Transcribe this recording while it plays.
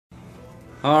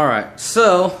All right,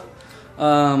 so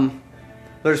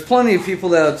there's plenty of people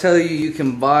that'll tell you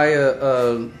can buy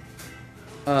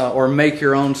or make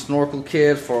your own snorkel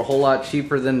kit for a whole lot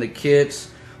cheaper than the kits,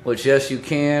 which yes you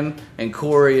can, and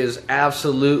Corey is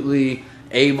absolutely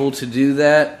able to do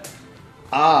that.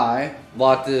 I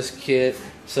bought this kit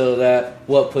so that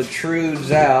what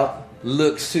protrudes out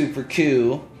looks super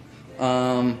cool,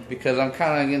 because I'm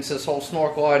kind of against this whole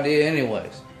snorkel idea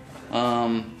anyways.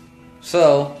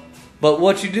 But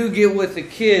what you do get with the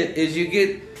kit is you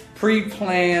get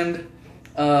pre-planned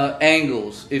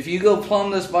angles. If you go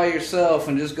plumb this by yourself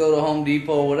and just go to Home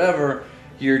Depot or whatever,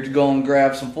 you're going to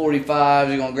grab some 45s,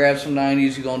 you're going to grab some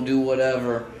 90s, you're going to do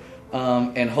whatever,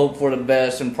 and hope for the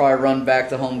best, and probably run back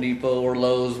to Home Depot or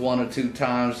Lowe's 1 or 2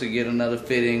 times to get another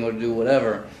fitting or do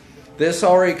whatever. This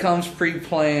already comes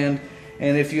pre-planned,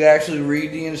 and if you actually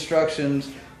read the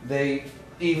instructions,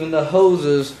 even the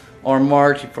hoses are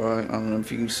marked. You probably, I don't know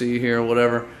if you can see here or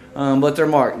whatever, but they're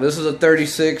marked. This is a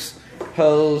 36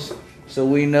 hose, so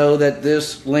we know that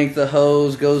this length of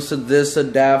hose goes to this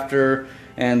adapter,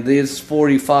 and this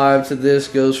 45 to this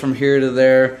goes from here to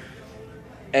there,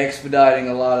 expediting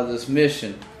a lot of this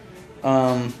mission.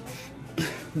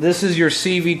 This is your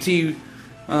CVT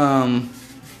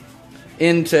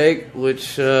intake,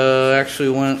 which actually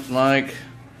went like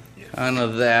kind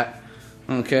of that,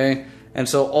 okay? And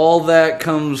so all that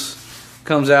comes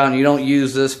out, and you don't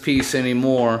use this piece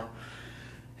anymore.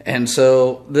 And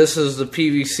so this is the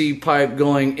PVC pipe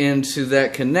going into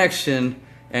that connection,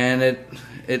 and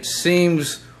it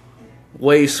seems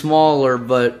way smaller,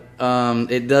 but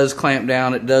it does clamp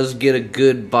down. It does get a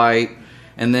good bite.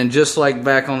 And then just like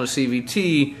back on the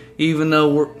CVT, even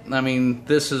though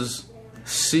this is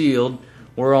sealed,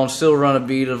 we're on still run a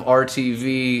bead of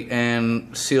RTV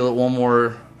and seal it one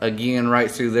more again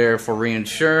right through there for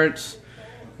reinsurance.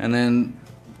 And then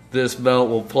this belt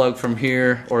will plug from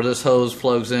here, or this hose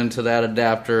plugs into that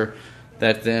adapter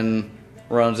that then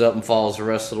runs up and follows the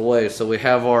rest of the way. So we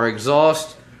have our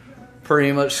exhaust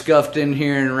pretty much scuffed in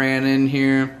here and ran in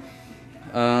here,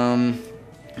 and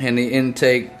the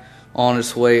intake on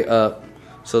its way up.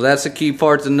 So that's a key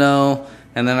part to know.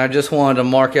 And then I just wanted to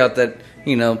mark out that,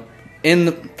 you know,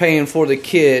 paying for the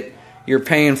kit, you're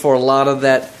paying for a lot of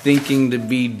that thinking to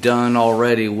be done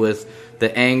already, with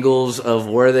the angles of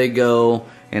where they go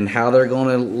and how they're going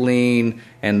to lean,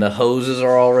 and the hoses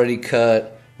are already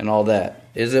cut and all that.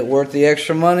 Is it worth the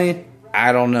extra money?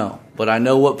 I don't know, but I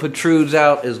know what protrudes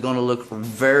out is going to look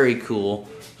very cool,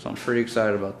 so I'm pretty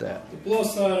excited about that. The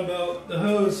plus side about the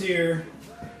hose here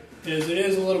is it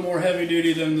is a little more heavy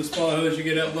duty than the spot hose you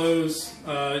get at Lowe's.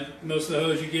 Most of the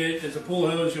hose you get is a pull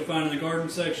hose you'll find in the garden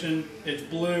section. It's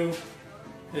blue.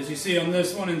 As you see on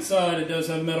this one inside, it does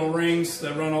have metal rings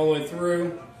that run all the way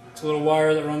through. It's a little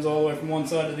wire that runs all the way from one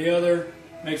side to the other.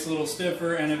 Makes it a little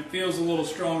stiffer, and it feels a little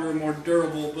stronger, more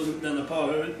durable than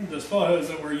the spot hose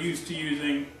that we're used to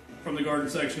using from the garden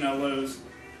section at Lowe's.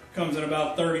 Comes in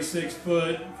about 36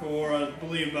 foot for, I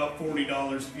believe, about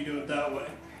 $40 if you do it that way.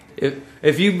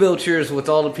 If you built yours with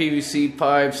all the PVC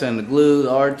pipes and the glue, the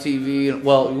RTV,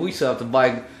 well, we still have to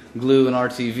buy glue and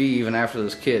RTV even after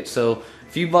this kit. So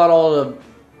if you bought all the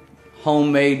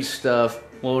homemade stuff,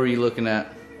 what were you looking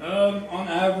at? On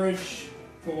average,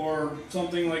 for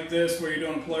something like this, where you're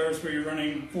doing a Polaris, where you're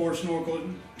running 4 snorkel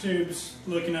tubes,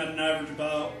 looking at an average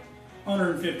about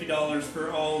 $150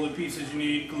 for all the pieces you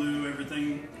need, glue,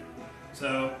 everything.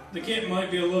 So the kit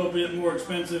might be a little bit more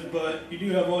expensive, but you do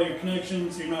have all your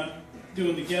connections. You're not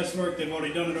doing the guesswork. They've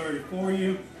already done it already for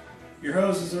you. Your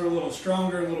hoses are a little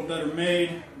stronger, a little better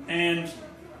made, and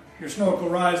your snorkel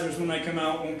risers, when they come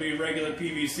out, won't be regular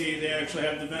PVC. They actually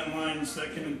have the vent lines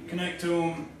that can connect to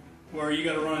them, where you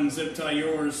got to run and zip tie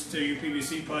yours to your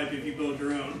PVC pipe if you build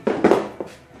your own.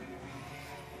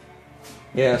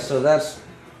 Yeah, so that's,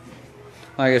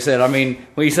 like I said, I mean,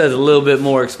 when you said it's a little bit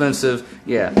more expensive,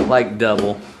 yeah, like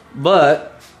double.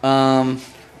 But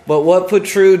what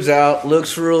protrudes out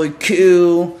looks really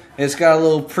cool. It's got a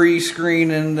little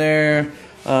pre-screen in there.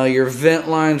 Your vent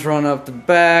lines run up the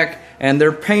back, and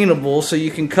they're paintable, so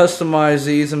you can customize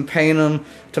these and paint them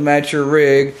to match your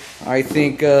rig. I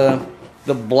think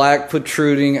the black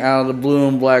protruding out of the blue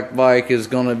and black bike is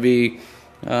going to be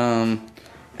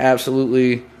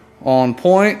absolutely on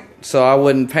point. So I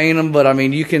wouldn't paint them, but I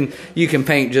mean, you can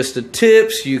paint just the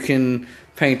tips, you can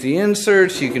paint the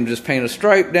inserts, you can just paint a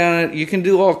stripe down it, you can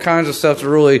do all kinds of stuff to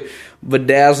really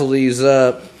bedazzle these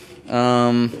up.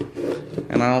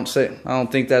 And I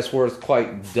don't think that's worth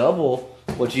quite double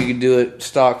what you could do it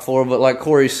stock for, but like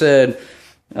Corey said,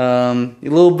 a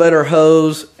little better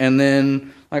hose, and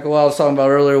then like what I was talking about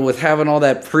earlier, with having all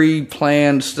that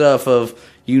pre-planned stuff of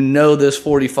You know this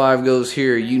 45 goes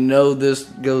here. You know this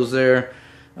goes there.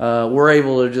 We're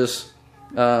able to just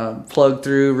plug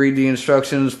through, read the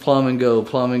instructions, plumb and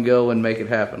go, and make it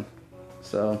happen.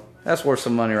 So that's worth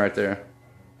some money right there.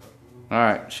 All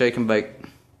right, shake and bake.